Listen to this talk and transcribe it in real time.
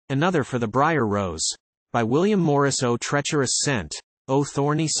Another for the Briar-Rose. By William Morris. O treacherous scent, O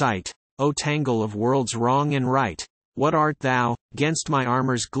thorny sight, O tangle of worlds wrong and right, what art thou, 'gainst my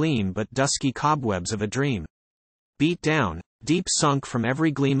armour's gleam but dusky cobwebs of a dream? Beat down, deep sunk from every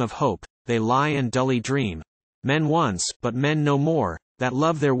gleam of hope, they lie and dully dream. Men once, but men no more, that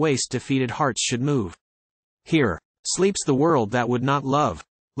love their waste defeated hearts should move. Here sleeps the world that would not love,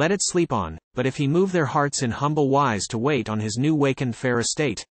 let it sleep on, but if he move their hearts in humble wise to wait on his new-wakened fair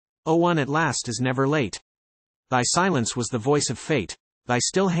estate, O one at last is never late. Thy silence was the voice of fate, thy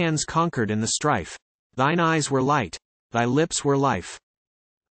still hands conquered in the strife, thine eyes were light, thy lips were life.